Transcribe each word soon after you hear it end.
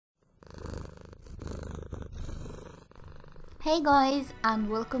Hey guys, and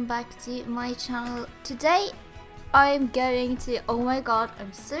welcome back to my channel. Today I'm going to, oh my god,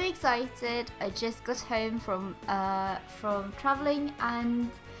 I'm so excited. I just got home from traveling,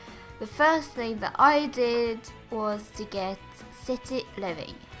 and the first thing that I did was to get city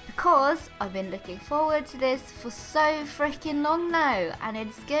living because I've been looking forward to this for so freaking long now, and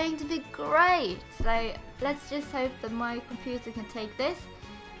it's going to be great. So let's just hope that my computer can take this,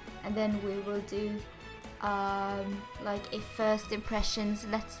 and then we will do like a first impressions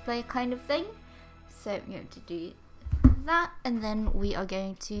let's play kind of thing. So I'm going to do that, and then we are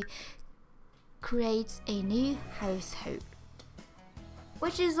going to create a new household,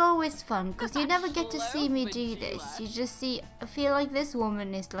 which is always fun because you never get to see me do this. You just see, I feel like this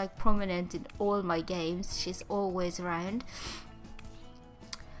woman is like prominent in all my games. She's always around.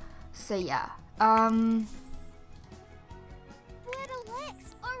 So yeah,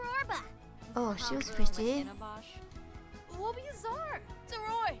 oh, she was pretty.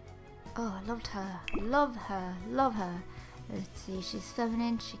 Oh, I loved her. Love her. Love her. Let's see, she's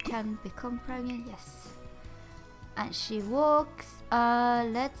feminine. She can become pregnant. Yes. And she walks.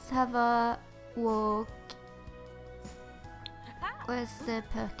 Let's have a walk. Where's the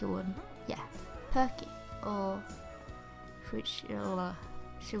perky one? Yeah, perky. Or which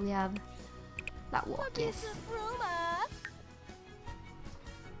should we have that walk? Yes.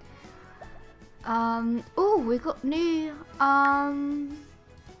 Oh, we got new,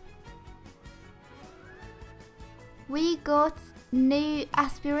 we got new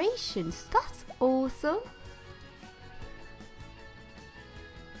aspirations. That's awesome.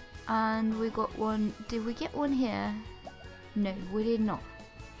 And we got one. Did we get one here? No, we did not.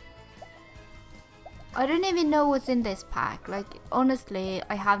 I don't even know what's in this pack. Like, honestly,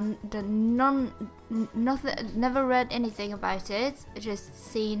 I haven't done nothing, never read anything about it. I just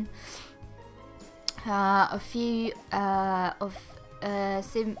seen a few of the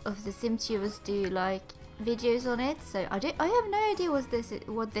sim tubers do like videos on it, so I have no idea what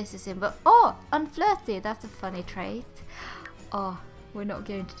this is in. But oh, unflirty, that's a funny trait. Oh, we're not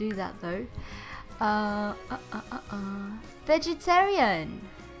going to do that though. Vegetarian.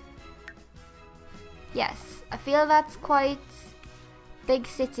 Yes, I feel that's quite big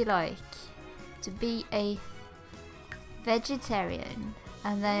city like to be a vegetarian.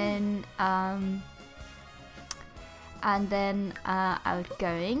 And then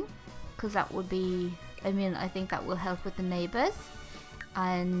outgoing, because that would be, I mean, I think that will help with the neighbors.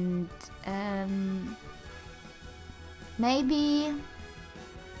 And maybe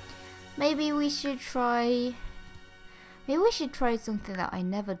we should try something that I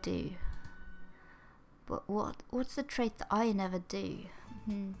never do. But what's the trait that I never do?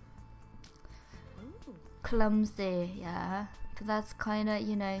 Clumsy, yeah, but that's kind of,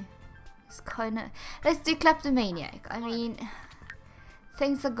 you know, it's kind of, let's do kleptomaniac. I mean,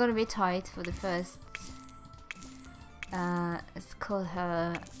 things are gonna be tight for the first, let's call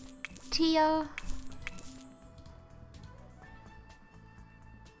her Tia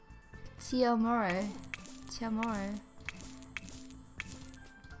Moro.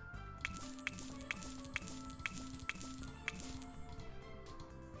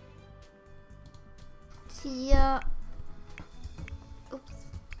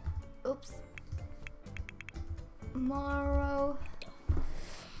 Oops. Moro.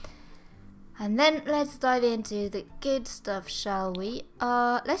 And then let's dive into the good stuff, shall we?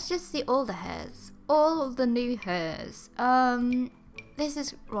 Let's just see all the hairs. All of the new hairs. This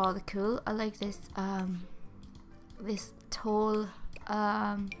is rather cool. I like this this tall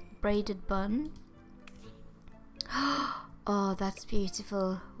braided bun. Oh, that's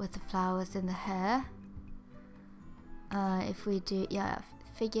beautiful with the flowers in the hair. If we do, yeah,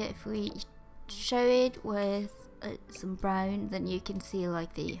 figure if we show it with some brown, then you can see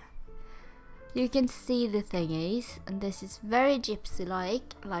like the thingies. And this is very gypsy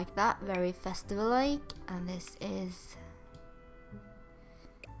like that, very festival like. And this is,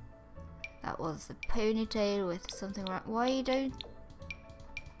 that was a ponytail with something around.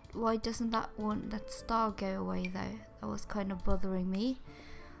 Why doesn't that star go away though? That was kind of bothering me.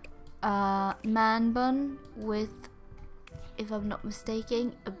 Man bun with, if I'm not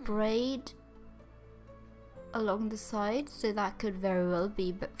mistaken, a braid along the side, so that could very well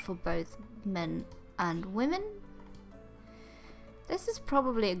be for both men and women. This is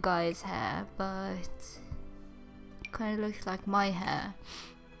probably a guy's hair, but kind of looks like my hair.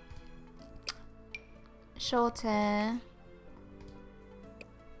 Short hair.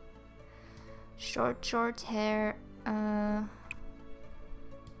 Short hair.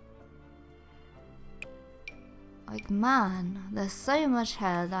 Like, man, there's so much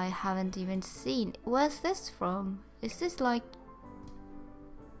hair that I haven't even seen. Where's this from? Is this like...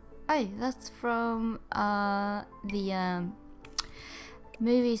 Oh, that's from the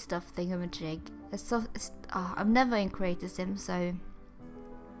movie stuff thingamajig. I'm never in Creator Sim, so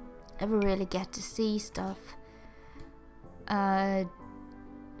never really get to see stuff. I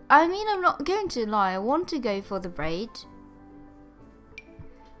mean, I'm not going to lie, I want to go for the braid,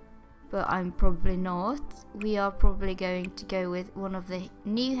 but I'm probably not. We are probably going to go with one of the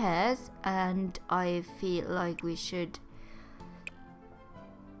new hairs, and I feel like we should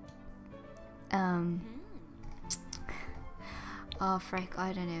oh frick,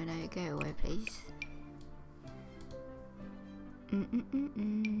 I don't even know. Go away, please.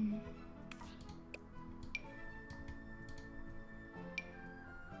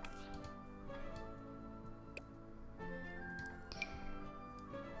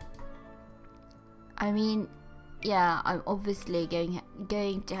 I mean, yeah, I'm obviously going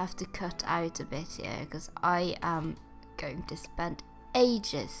to have to cut out a bit here, because I am going to spend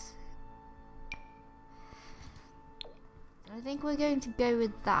ages. I think we're going to go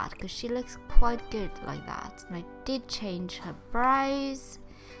with that, because she looks quite good like that. And I did change her brows,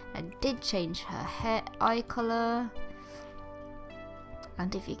 I did change her eye color.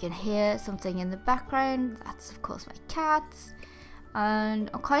 And if you can hear something in the background, that's of course my cats. And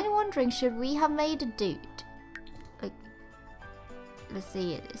I'm kind of wondering, should we have made a dude? Like, let's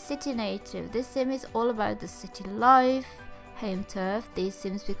see, city native. This sim is all about the city life, home turf. These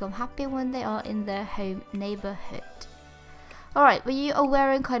sims become happy when they are in their home neighborhood. Alright, but you are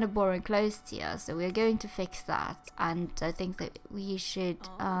wearing kind of boring clothes here, so we're going to fix that. And I think that we should,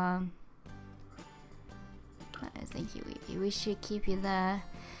 I think we should keep you there.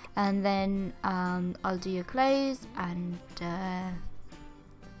 And then I'll do your clothes, and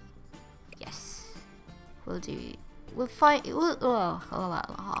yes, we'll find,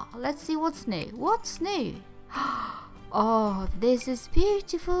 let's see what's new. What's new? Oh, this is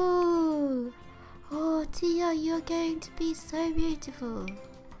beautiful. Oh, Tia, you're going to be so beautiful.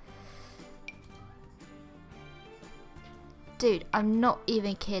 Dude, I'm not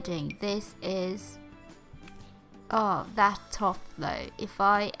even kidding. This is... Oh, that top though. If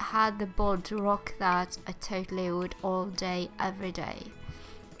I had the bod to rock that, I totally would all day, every day.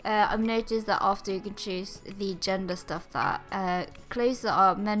 I've noticed that after you can choose the gender stuff, that clothes that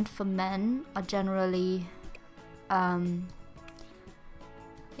are meant for men are generally...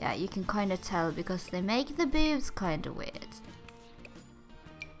 yeah, you can kind of tell because they make the boobs kind of weird.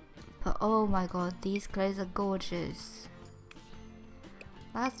 But oh my god, these clothes are gorgeous.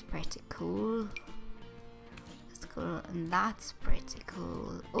 That's pretty cool. That's cool, and that's pretty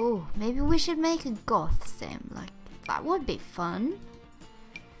cool. Oh, maybe we should make a goth sim. Like, that would be fun.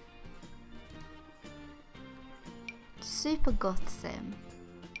 Super goth sim.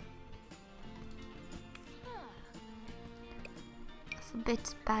 A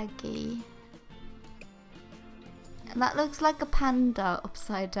bit baggy, and that looks like a panda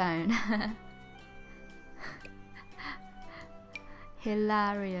upside down.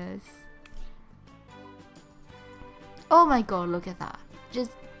 Hilarious. Oh my god, look at that.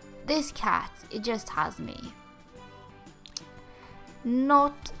 Just this cat, it just has me.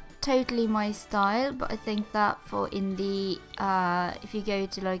 Not totally my style, but I think that for in the if you go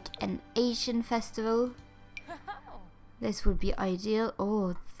to like an Asian festival, this would be ideal.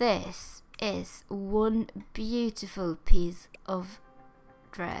 Oh, this is one beautiful piece of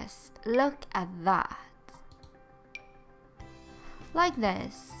dress. Look at that. Like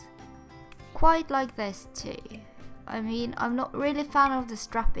this. Quite like this too. I mean, I'm not really a fan of the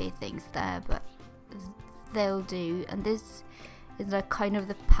strappy things there, but they'll do. And this is like kind of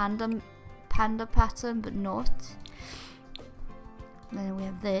the panda pattern, but not. And then we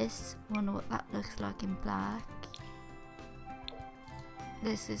have this. Wonder what that looks like in black.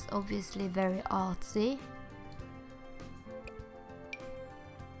 This is obviously very artsy.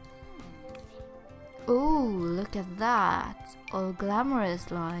 Ooh, look at that. All glamorous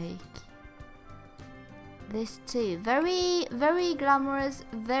like. This too. Very, very glamorous,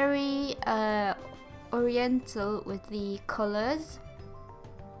 very oriental with the colors.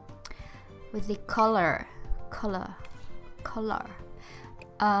 With the color.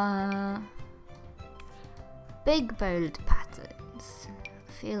 Big bold patterns.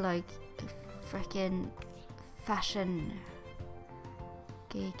 Feel like a freaking fashion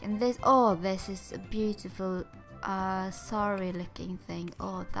geek. And this, oh, this is a beautiful sari looking thing.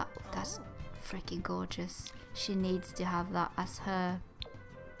 Oh, that's freaking gorgeous. She needs to have that as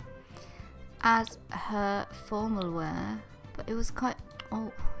her formal wear. But it was quite,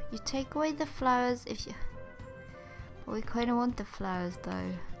 oh, you take away the flowers if you, But we kind of want the flowers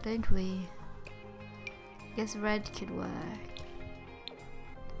though, don't we? Guess red could work.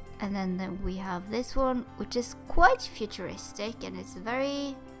 And then we have this one, which is quite futuristic, and it's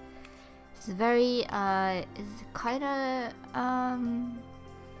kind of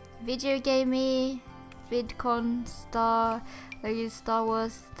video gamey, VidCon Star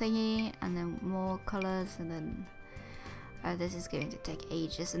Wars thingy, and then more colors, and then this is going to take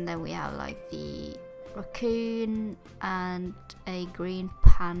ages. And then we have like the raccoon and a green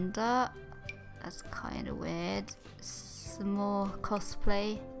panda. That's kind of weird. Some more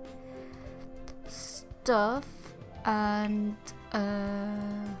cosplay stuff, and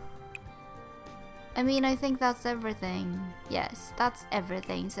I mean, I think that's everything. Yes, that's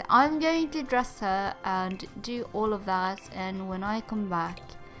everything. So I'm going to dress her and do all of that, and when I come back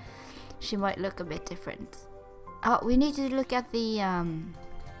she might look a bit different. Oh, we need to look at the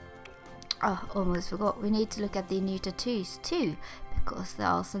oh, almost forgot. We need to look at the new tattoos too, because there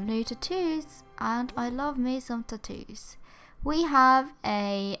are some new tattoos and I love me some tattoos. We have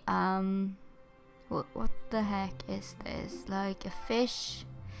a what the heck is this? Like a fish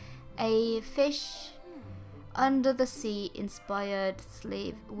under the sea inspired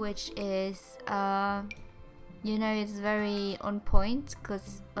sleeve, which is you know, it's very on point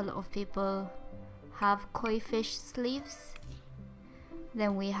because a lot of people have koi fish sleeves.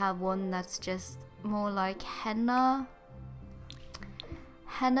 Then we have one that's just more like henna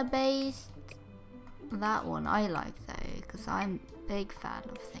based. That one I like though, because I'm a big fan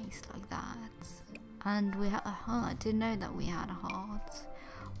of things like that. And we have a heart. I didn't know that we had a heart.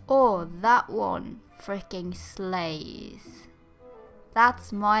 Oh, that one freaking slays.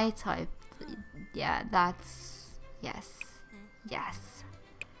 That's my type. Yeah, that's yes. Yes.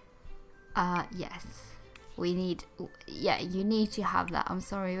 Yes. We need, yeah, you need to have that. I'm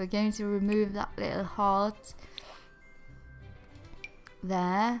sorry, we're going to remove that little heart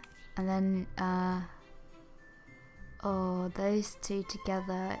there, and then oh, those two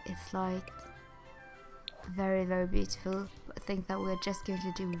together, it's like very, very beautiful. I think that we're just going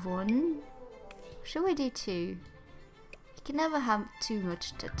to do one. Should we do two? You can never have too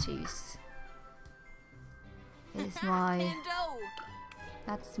much tattoos. Is my,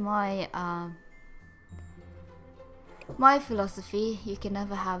 that's my my philosophy. You can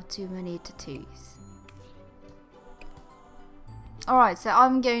never have too many tattoos. Alright, so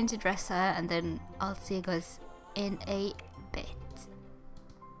I'm going to dress her and then I'll see you guys in a bit.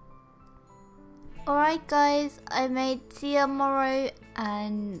 Alright guys, I made Tia Moro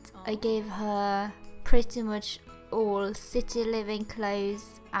and I gave her pretty much all city living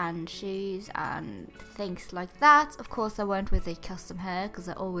clothes and shoes and things like that. Of course I went with a custom hair because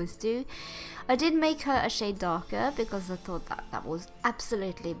I always do. I did make her a shade darker because I thought that that was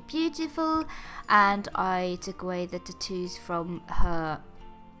absolutely beautiful, and I took away the tattoos from her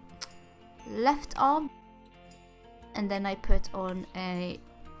left arm, and then I put on a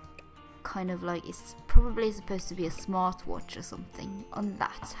kind of like, it's probably supposed to be a smartwatch or something on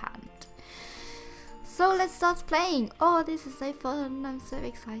that hand. So let's start playing. Oh, this is so fun. I'm so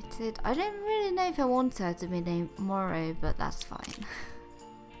excited. I don't really know if I want her to be named Moro, but that's fine.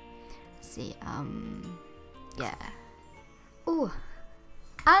 See, yeah. Oh,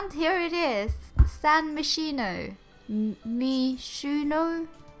 and here it is. San Myshuno. Myshuno?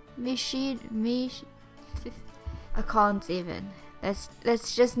 I can't even.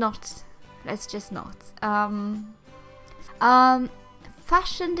 Let's just not. Let's just not.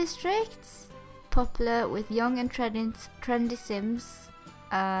 Fashion districts. Popular with young and trendy Sims.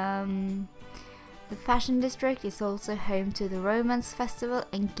 The fashion district is also home to the Romance Festival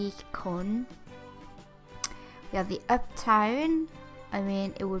and GeekCon. We have the Uptown. I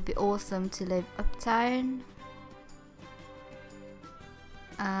mean, it would be awesome to live uptown.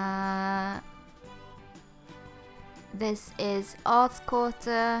 This is Arts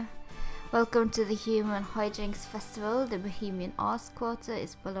Quarter. Welcome to the Human Hijinks Festival. The Bohemian Arts Quarter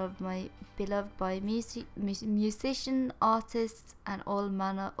is beloved by musicians, artists, and all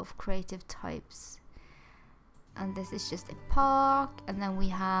manner of creative types. And this is just a park. And then we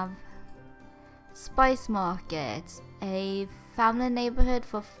have Spice Market, a family neighborhood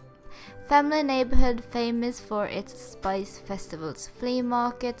famous for its spice festivals, flea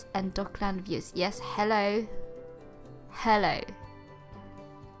markets, and dockland views. Yes, hello. Hello.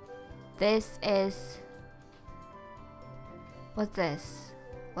 This is, what's this?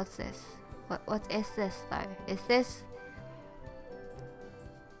 What's this? What is this though? Is this,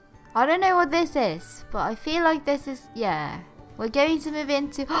 I don't know what this is, but I feel like this is, yeah. We're going to move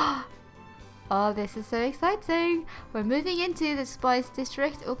into, oh, this is so exciting. We're moving into the Spice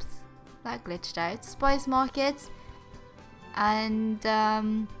District. Oops, that glitched out. Spice Market. and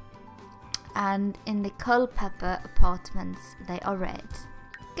in the Culpepper apartments they are red.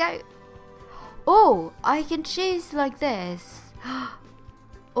 Go! Oh, I can choose like this.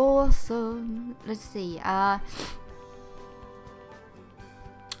 Awesome. Let's see.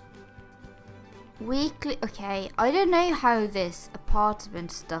 Weekly. Okay, I don't know how this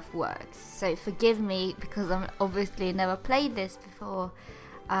apartment stuff works, so forgive me because I'm obviously never played this before.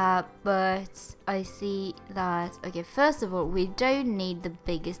 But I see that. Okay, first of all, we don't need the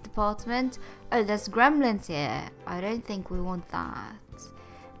biggest apartment. Oh, there's gremlins here. I don't think we want that.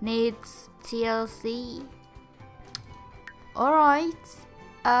 Needs TLC. Alright.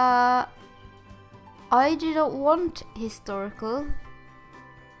 I do not want historical.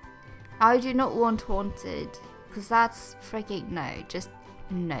 I do not want haunted. Because that's freaking no. Just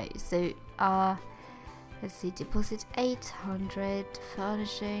no. So, let's see. Deposit 800.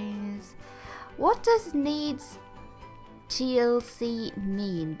 Furnishings. What does needs TLC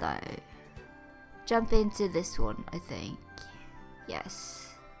mean though? Jump into this one, I think. Yes.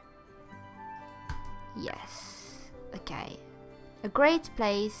 Yes. Okay. A great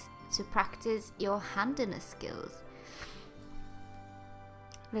place to practice your handiness skills.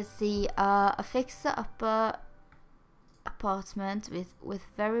 Let's see. A fixer-upper apartment with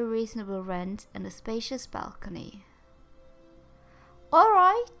very reasonable rent and a spacious balcony.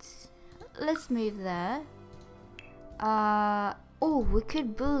 Alright. Let's move there. Oh, we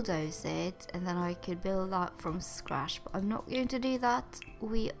could bulldoze it and then I could build that from scratch, but I'm not going to do that.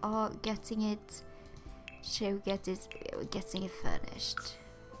 We are getting it. Shall we get it? We're getting it furnished.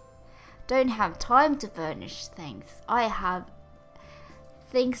 Don't have time to furnish things. I have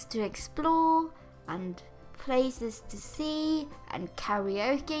things to explore and places to see and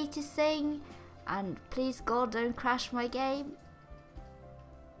karaoke to sing, and please God don't crash my game.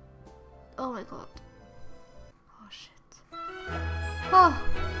 Oh my God. Oh shit. Oh.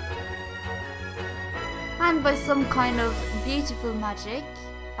 And by some kind of beautiful magic,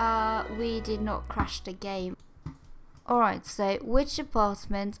 we did not crash the game. Alright, so which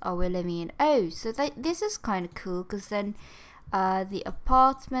apartment are we living in? Oh, so this is kind of cool because then the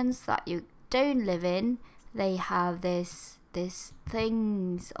apartments that you don't live in, they have this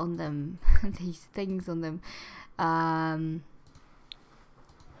things on them. These things on them.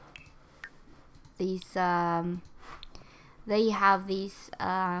 They have these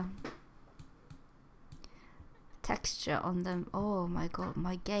texture on them. Oh my God,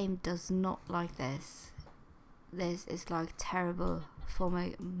 my game does not like this. This is like terrible for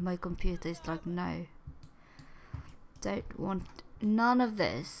my computer. It's like no, don't want none of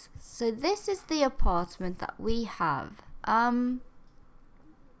this. So this is the apartment that we have. I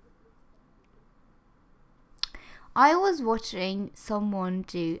was watching someone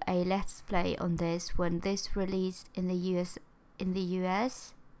do a let's play on this when this released in the US.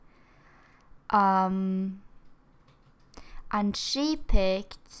 And she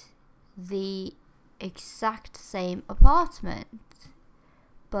picked the exact same apartment,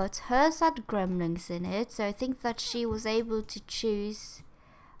 but hers had gremlins in it, so I think that she was able to choose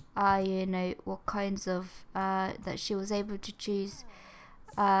you know, what kinds of that she was able to choose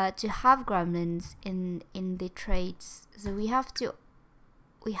to have gremlins in the traits. So we have to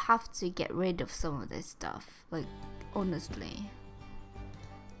get rid of some of this stuff, like honestly.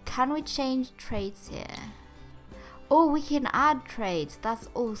 Can we change traits here? Oh, we can add traits. That's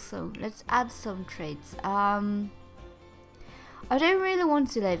awesome. Let's add some traits. I don't really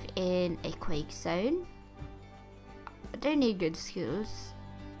want to live in a quake zone. I don't need good skills.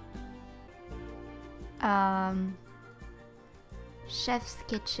 Chef's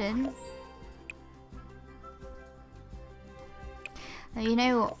kitchen. Now you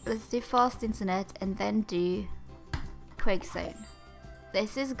know what? Let's do fast internet and then do quake zone.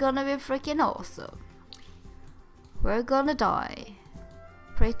 This is gonna be freaking awesome. We're gonna die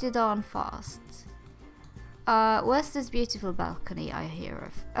pretty darn fast. Where's this beautiful balcony I hear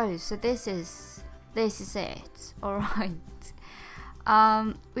of? Oh, so this is it. Alright.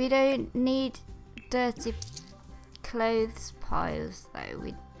 We don't need dirty clothes piles though.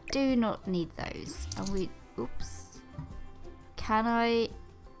 We do not need those. And we oops. Can I?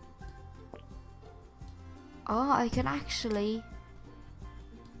 Oh, I can actually.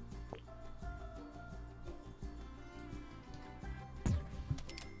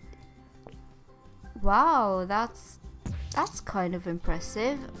 Wow, that's kind of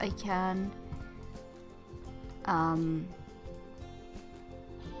impressive. I can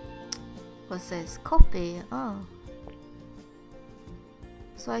what's this? Copy. Oh.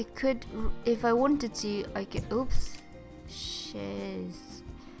 So I could, if I wanted to, I could, oops. Shiz.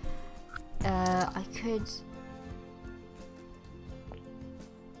 I could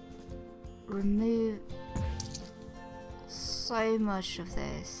remove so much of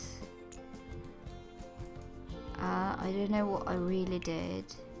this. I don't know what I really did.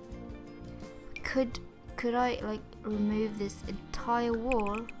 Could I like remove this entire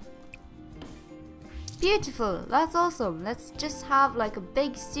wall? Beautiful, that's awesome. Let's just have like a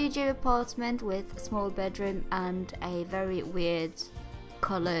big studio apartment with a small bedroom and a very weird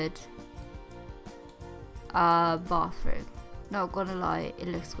colored bathroom. Not gonna lie, it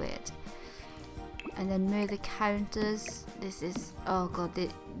looks weird. And then move the counters. This is, oh god,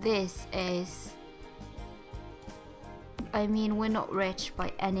 this is, I mean, we're not rich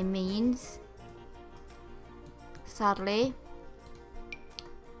by any means, sadly,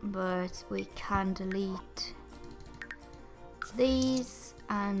 but we can delete these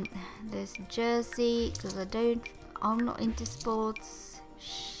and this jersey because I'm not into sports.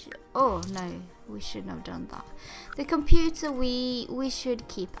 Oh no, we shouldn't have done that. The computer we should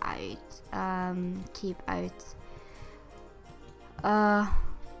keep out. And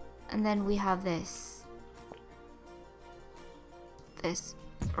then we have this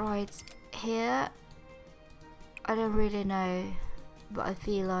right here. I don't really know, but I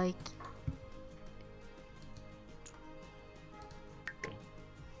feel like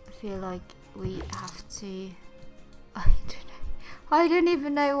we have to. I don't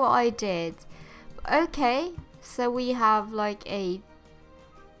even know what I did. Okay, so we have like a.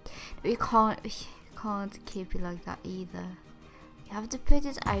 We can't keep it like that either. We have to put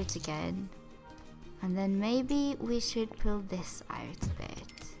it out again, and then maybe we should pull this out a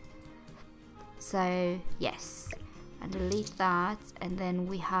bit. So yes, and delete that, and then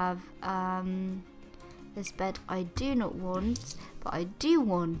we have this bed I do not want, but I do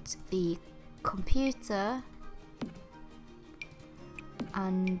want the computer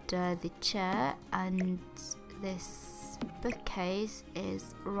and the chair, and this bookcase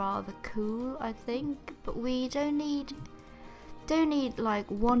is rather cool, I think, but we don't need like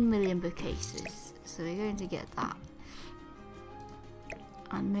 1 million bookcases, so we're going to get that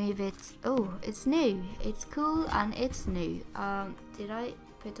and move it. Oh, it's new, it's cool, and it's new. Did I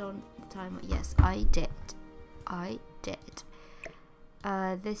put on the timer? Yes, I did.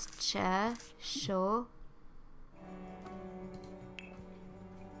 This chair, sure.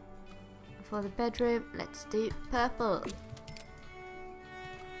 For the bedroom, let's do purple.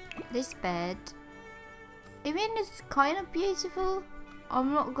 This bed, I mean, it's kind of beautiful.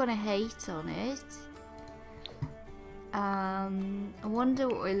 I'm not gonna hate on it. I wonder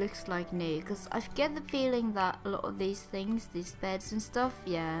what it looks like new, because I get the feeling that a lot of these things, these beds and stuff,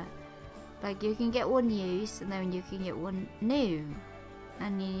 yeah, like you can get one used and then you can get one new,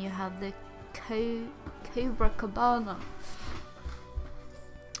 and then you have the Cobra Cabana.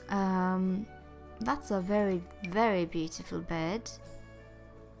 That's a very, very beautiful bed,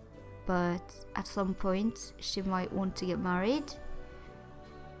 but at some point she might want to get married.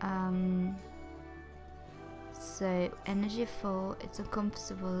 So energy 4, it's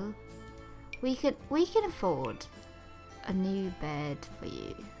uncomfortable. We can afford a new bed for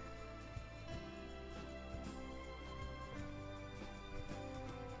you.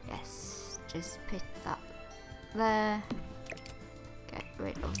 Yes, just put that there. Get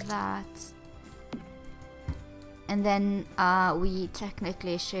rid of that. And then we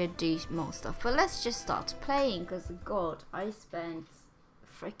technically should do more stuff, but let's just start playing, because god, I spent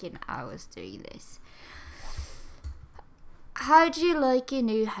freaking hours doing this. How do you like your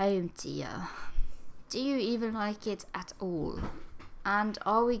new home, Tia? Do you even like it at all? And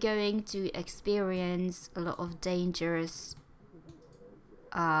are we going to experience a lot of dangerous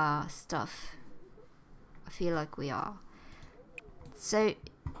stuff? I feel like we are. So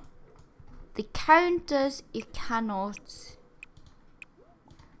the counters, you cannot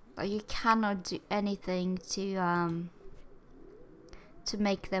do anything to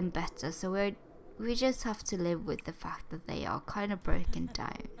make them better. So we just have to live with the fact that they are kind of broken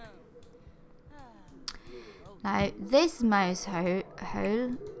down. Now this mouse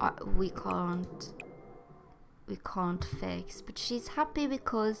hole we can't fix, but she's happy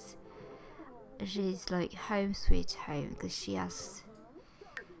because she's like home sweet home, because she has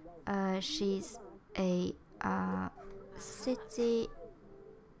she's a city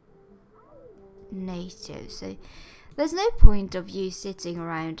native, so there's no point of you sitting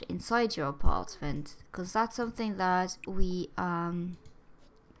around inside your apartment, because that's something that we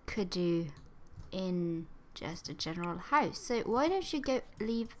could do in just a general house. So why don't you go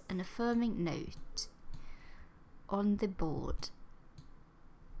leave an affirming note on the board?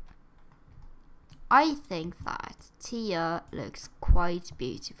 I think that Tia looks quite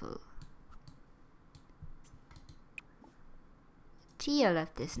beautiful. Tia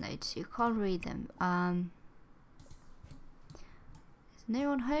left this note. You can't read them. There's no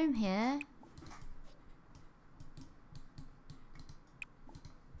one home here.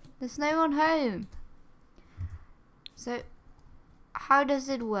 There's no one home. So, how does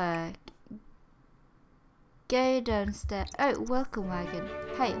it work? Go downstairs. Oh, welcome wagon.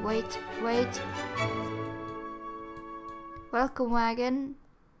 Hey, wait. Welcome wagon.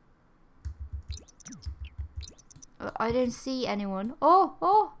 I don't see anyone.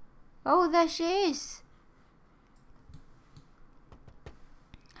 Oh, there she is.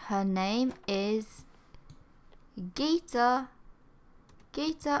 Her name is Geeta.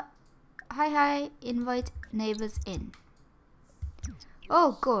 Geeta, hi, invite neighbors in.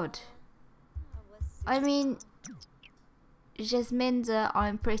 Oh god. I mean, Jasminda,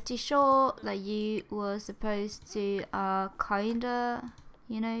 I'm pretty sure that you were supposed to kinda,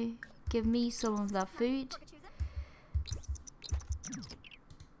 you know, give me some of that food.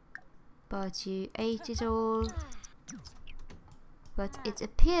 But you ate it all. But it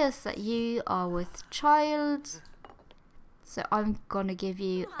appears that you are with child. So I'm gonna give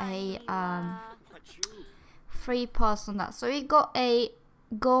you a free pass on that. So we got a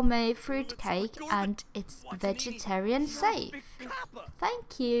gourmet fruit cake and it's vegetarian safe.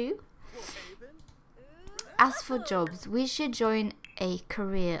 Thank you. As for jobs, we should join a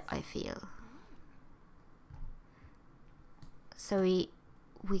career, I feel. So we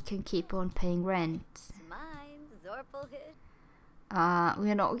can keep on paying rent.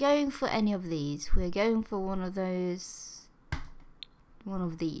 We're not going for any of these. We're going for one of these.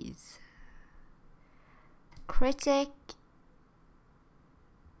 Critic.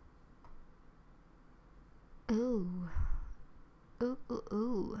 Ooh.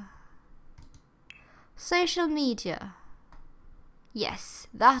 Social media. Yes,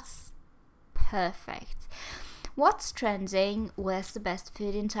 that's perfect. What's trending? Where's the best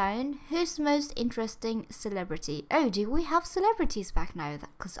food in town? Who's the most interesting celebrity? Oh, do we have celebrities back now?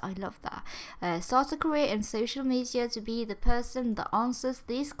 Because I love that. Start a career in social media to be the person that answers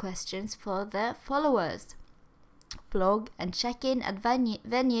these questions for their followers. Blog and check in at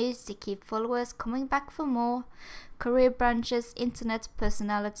venues to keep followers coming back for more. Career branches, internet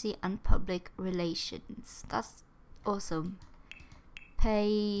personality and public relations. That's awesome.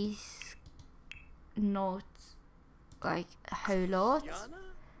 Pays not like a whole lot.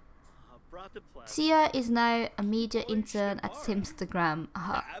 Tia is now a media intern at Simstagram.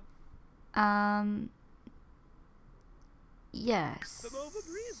 Yes.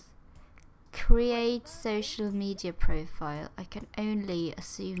 Create social media profile. I can only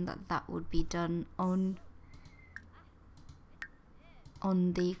assume that that would be done on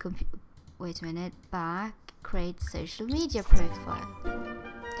the computer. Wait a minute. Back. Create social media profile.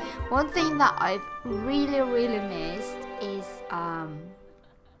 One thing that I've really missed is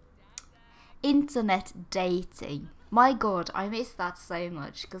internet dating. My god, I miss that so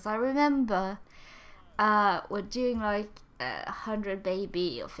much because I remember we're doing like 100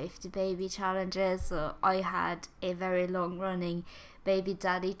 baby or 50 baby challenges. So I had a very long running baby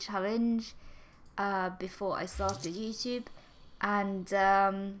daddy challenge before I started YouTube, and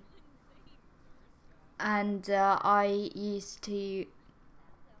I used to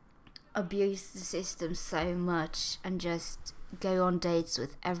abuse the system so much and just go on dates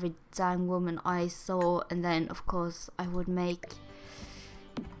with every dang woman I saw, and then of course I would make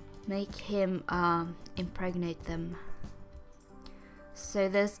him impregnate them. So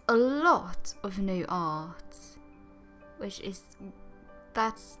there's a lot of new art,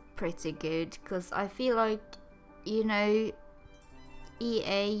 that's pretty good, because I feel like, you know,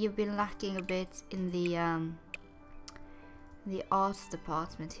 EA, you've been lacking a bit in the arts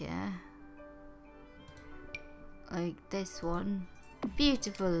department here. Like this one.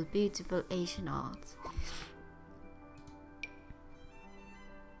 Beautiful Asian art.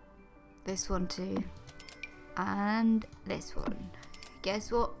 This one too. And this one.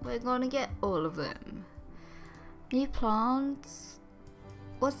 Guess what? We're gonna get all of them. New plants.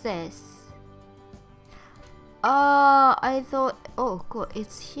 What's this? I thought, oh god,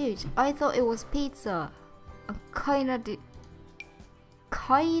 it's huge. I thought it was pizza. I'm kind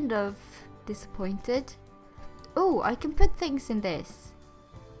of disappointed. Oh, I can put things in this.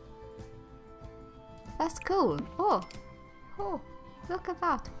 That's cool. Oh, look at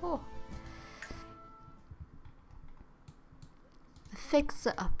that. Oh. The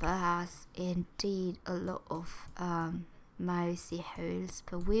Fixer Upper has indeed a lot of mousy holes,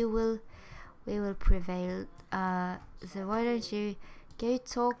 but we will prevail. So why don't you go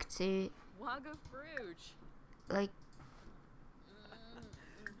talk to like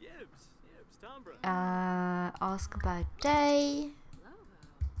ask about day.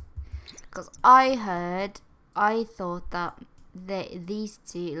 Because I thought that these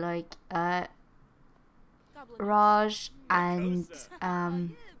two, like Raj and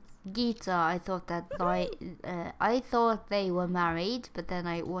Geeta, I thought they were married, but then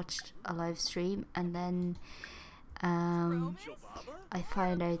I watched a live stream and then I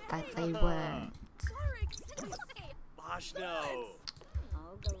found out that they weren't.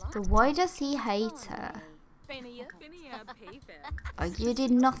 So why does he hate her? Like, you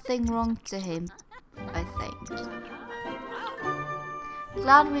did nothing wrong to him, I think.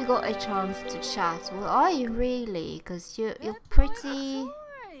 Glad we got a chance to chat. Well, are you really? Because you're pretty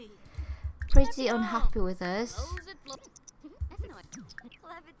unhappy with us.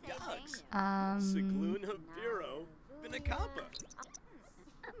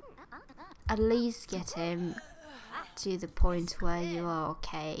 At least get him to the point where you are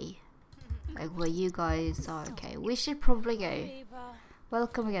okay. Like where you guys are okay. We should probably go.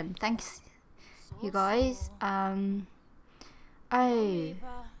 Welcome again. Thanks, you guys. Oh,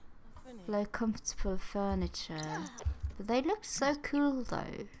 like comfortable furniture. But they look so cool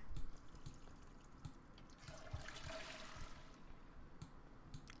though.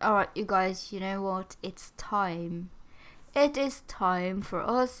 Alright, you guys, you know what? It's time. It is time for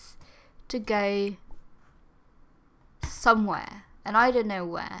us to go somewhere. And I don't know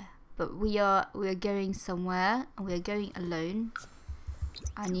where. But we are going somewhere. And we are going alone.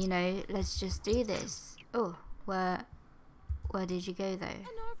 And you know, let's just do this. Oh, where did you go though?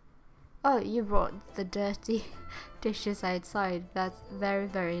 Oh, you brought the dirty dishes outside. That's very,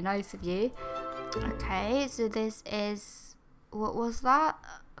 very nice of you. Okay, so this is... What was that?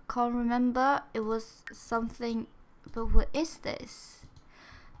 I can't remember. It was something... But what is this?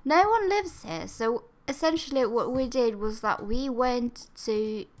 No one lives here. So essentially what we did was that we went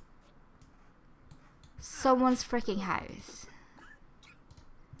to someone's freaking house.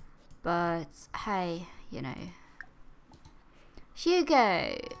 But hey, you know.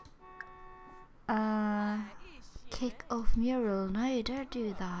 Hugo! Kick off mural. No, don't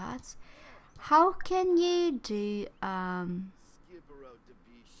do that. How can you do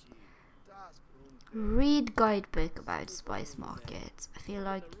read guidebook about spice market? I feel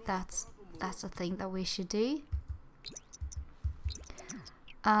like that's a thing that we should do.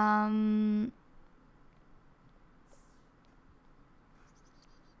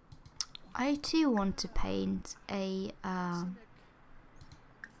 I too want to paint a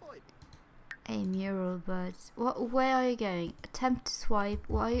mural, but where are you going? Attempt to swipe.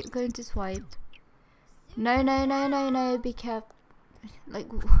 Why are you going to swipe? No, no, no, no, no, be careful. Like,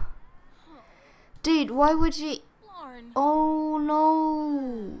 dude, why would you? Oh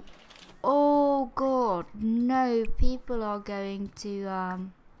no. Oh god, no, people are going to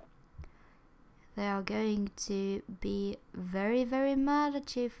they are going to be very, very mad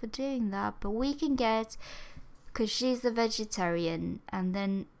at you for doing that. But we can get, because she's a vegetarian, and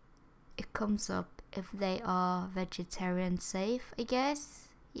then it comes up if they are vegetarian safe, I guess.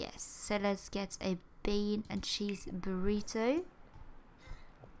 Yes, so let's get a bean and cheese burrito.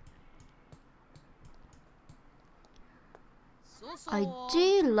 I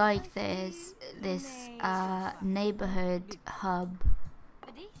do like this neighborhood hub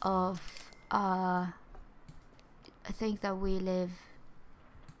of I think that we live,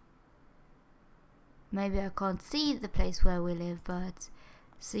 maybe I can't see the place where we live, but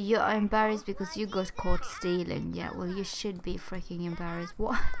so you are embarrassed because you got caught stealing. Yeah, well, you should be freaking embarrassed.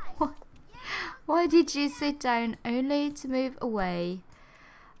 What? Why did you sit down only to move away?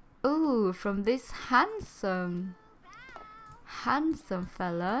 Ooh, from this handsome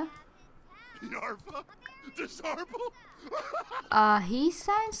fella. He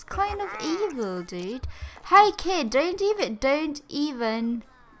sounds kind of evil, dude. Hey kid, don't even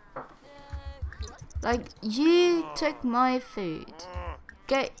like, you took my food.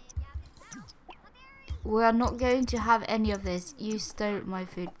 Go. We're not going to have any of this. You stole my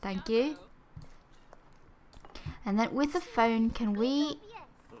food, thank you. And then with the phone, can we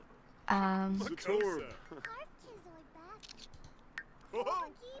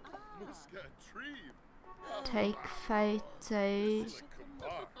take photos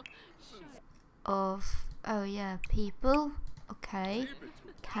of, oh yeah, people? Okay.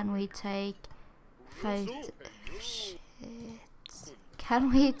 Can we take photo? Shit.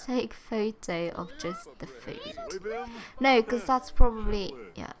 Can we take photo of just the food? No, because that's probably,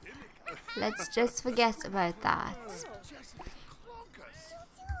 yeah. Let's just forget about that.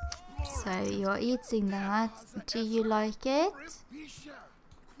 So you're eating that. Do you like it?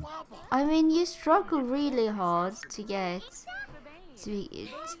 I mean, you struggle really hard to get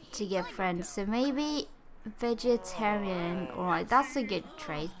friends. So maybe vegetarian. Alright, that's a good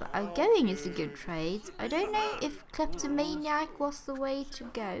trait, but outgoing is a good trait. I don't know if kleptomaniac was the way to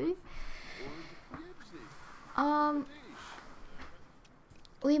go.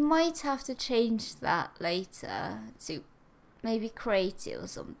 We might have to change that later to maybe creative or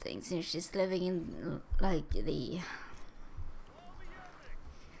something, since she's living in like the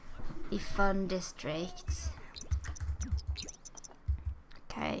fun district.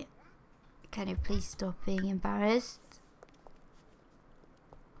 Okay, can you please stop being embarrassed?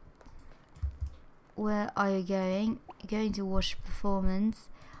 Where are you going? You're going to watch performance.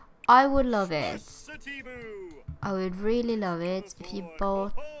 I would love it. I would really love it if you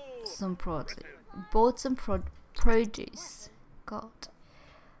bought some produce. God.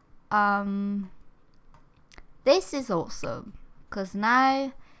 This is awesome, because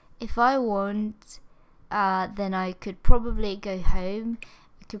now if I want, then I could probably go home.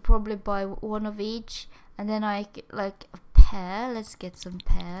 I could probably buy one of each, and then I could, like a pear. Let's get some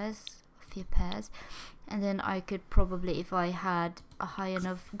pears, a few pears, and then I could probably, if I had a high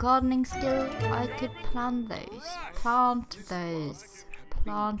enough gardening skill, I could plant them.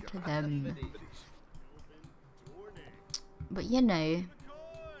 But you know,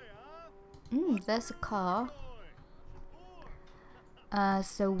 there's a car.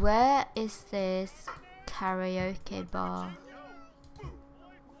 So where is this karaoke bar?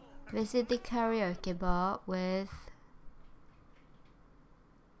 Visit the karaoke bar with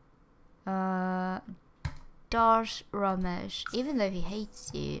Darsh Ramesh. Even though he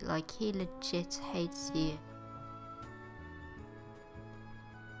hates you, like he legit hates you.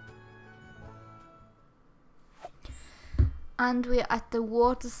 And we're at the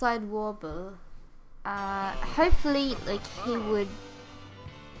Waterside Warble. Hopefully, like, he would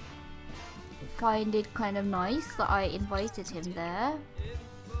find it kind of nice that I invited him there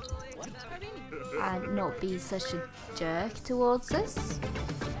and not be such a jerk towards us.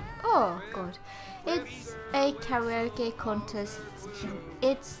 Oh god, it's a karaoke contest.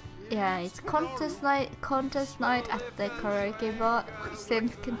 It's contest night at the karaoke bar.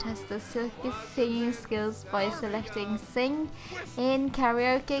 Sims can test the circus singing skills by selecting sing in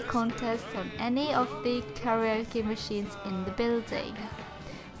karaoke contest on any of the karaoke machines in the building.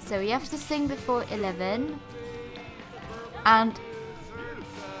 So you have to sing before 11, and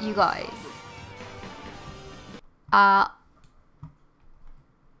you guys,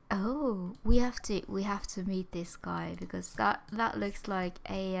 oh, we have to meet this guy, because that looks like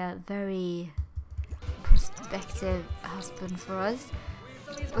a very prospective husband for us.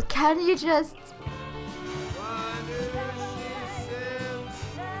 But can you just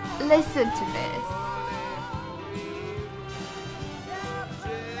listen to this?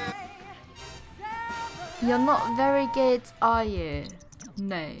 You're not very good, are you?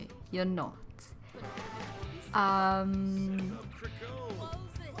 No, you're not.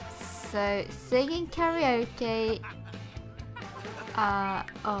 So singing karaoke.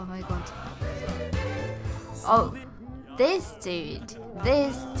 Oh my god. Oh, this dude,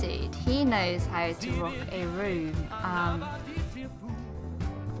 he knows how to rock a room.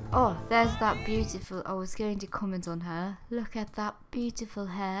 Oh, there's that beautiful. I was going to comment on her. Look at that beautiful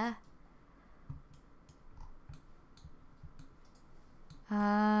hair.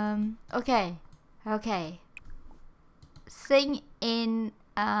 Okay. Sing in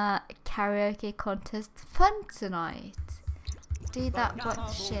karaoke contest fun tonight. Do that but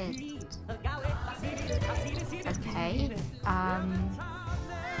shit. Okay.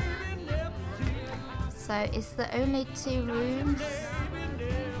 So is there only 2 rooms?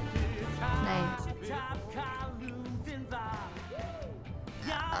 No.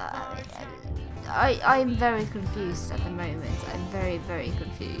 I'm very confused at the moment. I'm very, very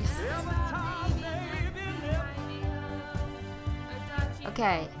confused.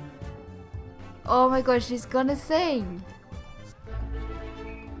 Okay. Oh my gosh, she's gonna sing.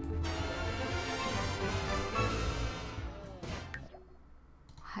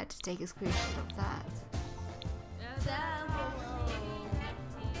 I had to take a screenshot of that.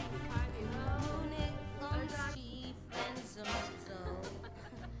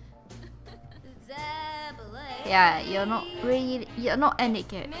 Yeah, you're not any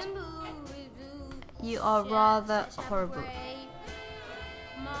good. You are rather horrible.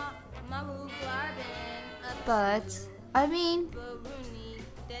 But I mean,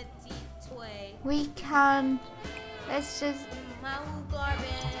 we can. Let's just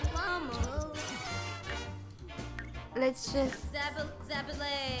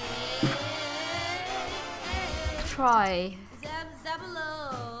try.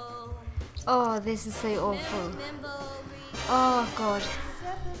 Oh, this is so awful. Oh god.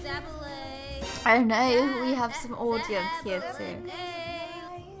 I don't know, we have some audience here too.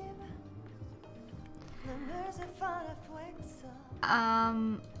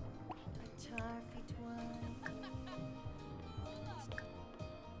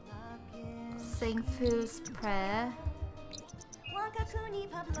 Sing Fool's Prayer.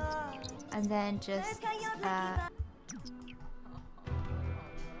 And then just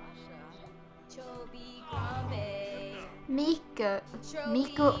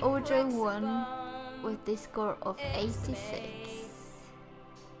Miko Ojo won with the score of 86.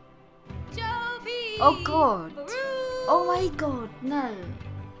 Oh god! Oh my god, no!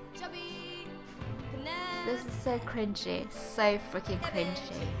 This is so cringy, so freaking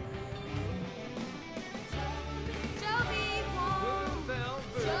cringy.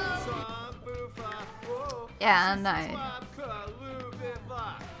 Yeah, I know.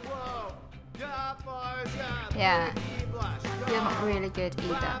 Yeah, you're not really good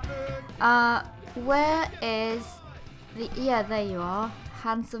either. Where is the... Yeah, there you are.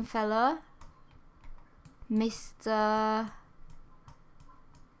 Handsome fella. Mr...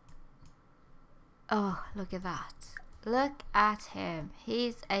 Oh, look at that. Look at him.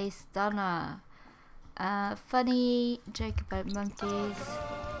 He's a stunner. Funny joke about monkeys.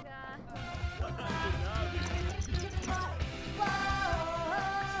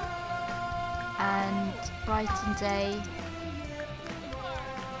 And Brighton Day.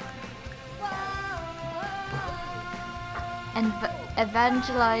 And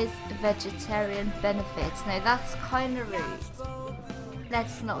evangelize vegetarian benefits. Now that's kind of rude.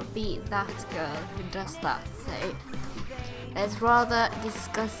 Let's not be that girl who does that. So let's rather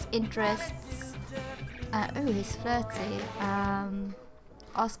discuss interests. Oh, he's flirty.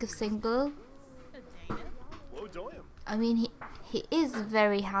 Ask if single. I mean, he is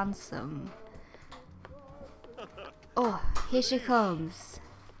very handsome. Oh, here she comes.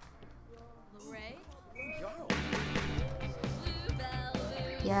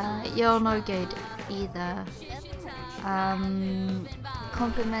 Yeah, you're no good either.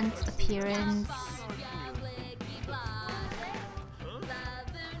 Compliment appearance.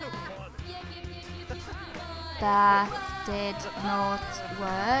 That did not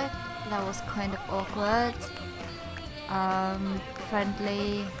work. That was kind of awkward.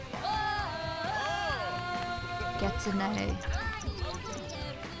 Friendly. Get to know.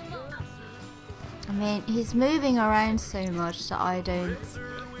 I mean, he's moving around so much that I don't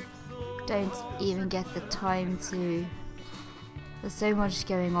even get the time to... There's so much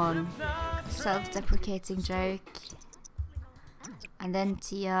going on. Self-deprecating joke. And then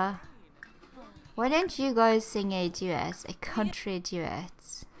Tia. Why don't you guys sing a duet? A country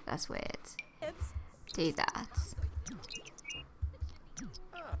duet? That's weird. Do that.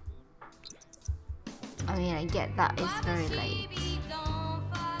 I mean, I get that it's very late.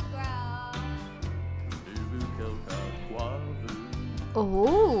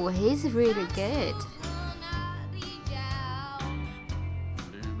 Oh, he's really good.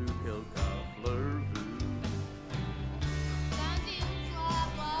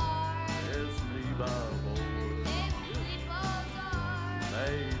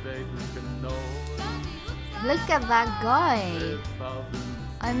 Look at that guy.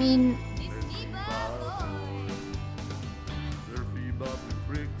 I mean,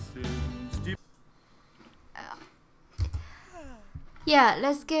 yeah,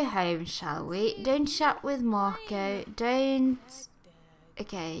 let's go home, shall we? Don't chat with Marco. Don't...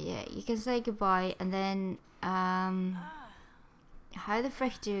 Okay, yeah, you can say goodbye and then, how the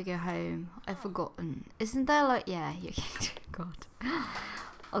frick do you go home? I've forgotten. Isn't there like... Yeah, you can... God.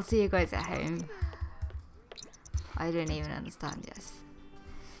 I'll see you guys at home. I don't even understand, yes.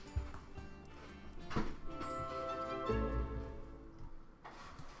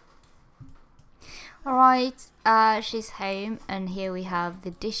 Alright, she's home and here we have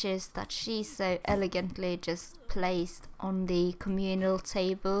the dishes that she so elegantly just placed on the communal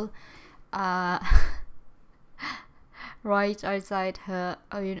table right outside her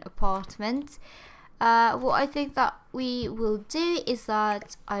own apartment. What I think that we will do is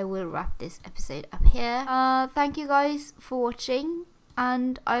that I will wrap this episode up here. Thank you guys for watching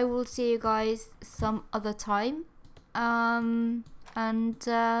and I will see you guys some other time.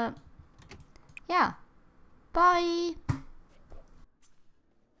 Yeah. Bye!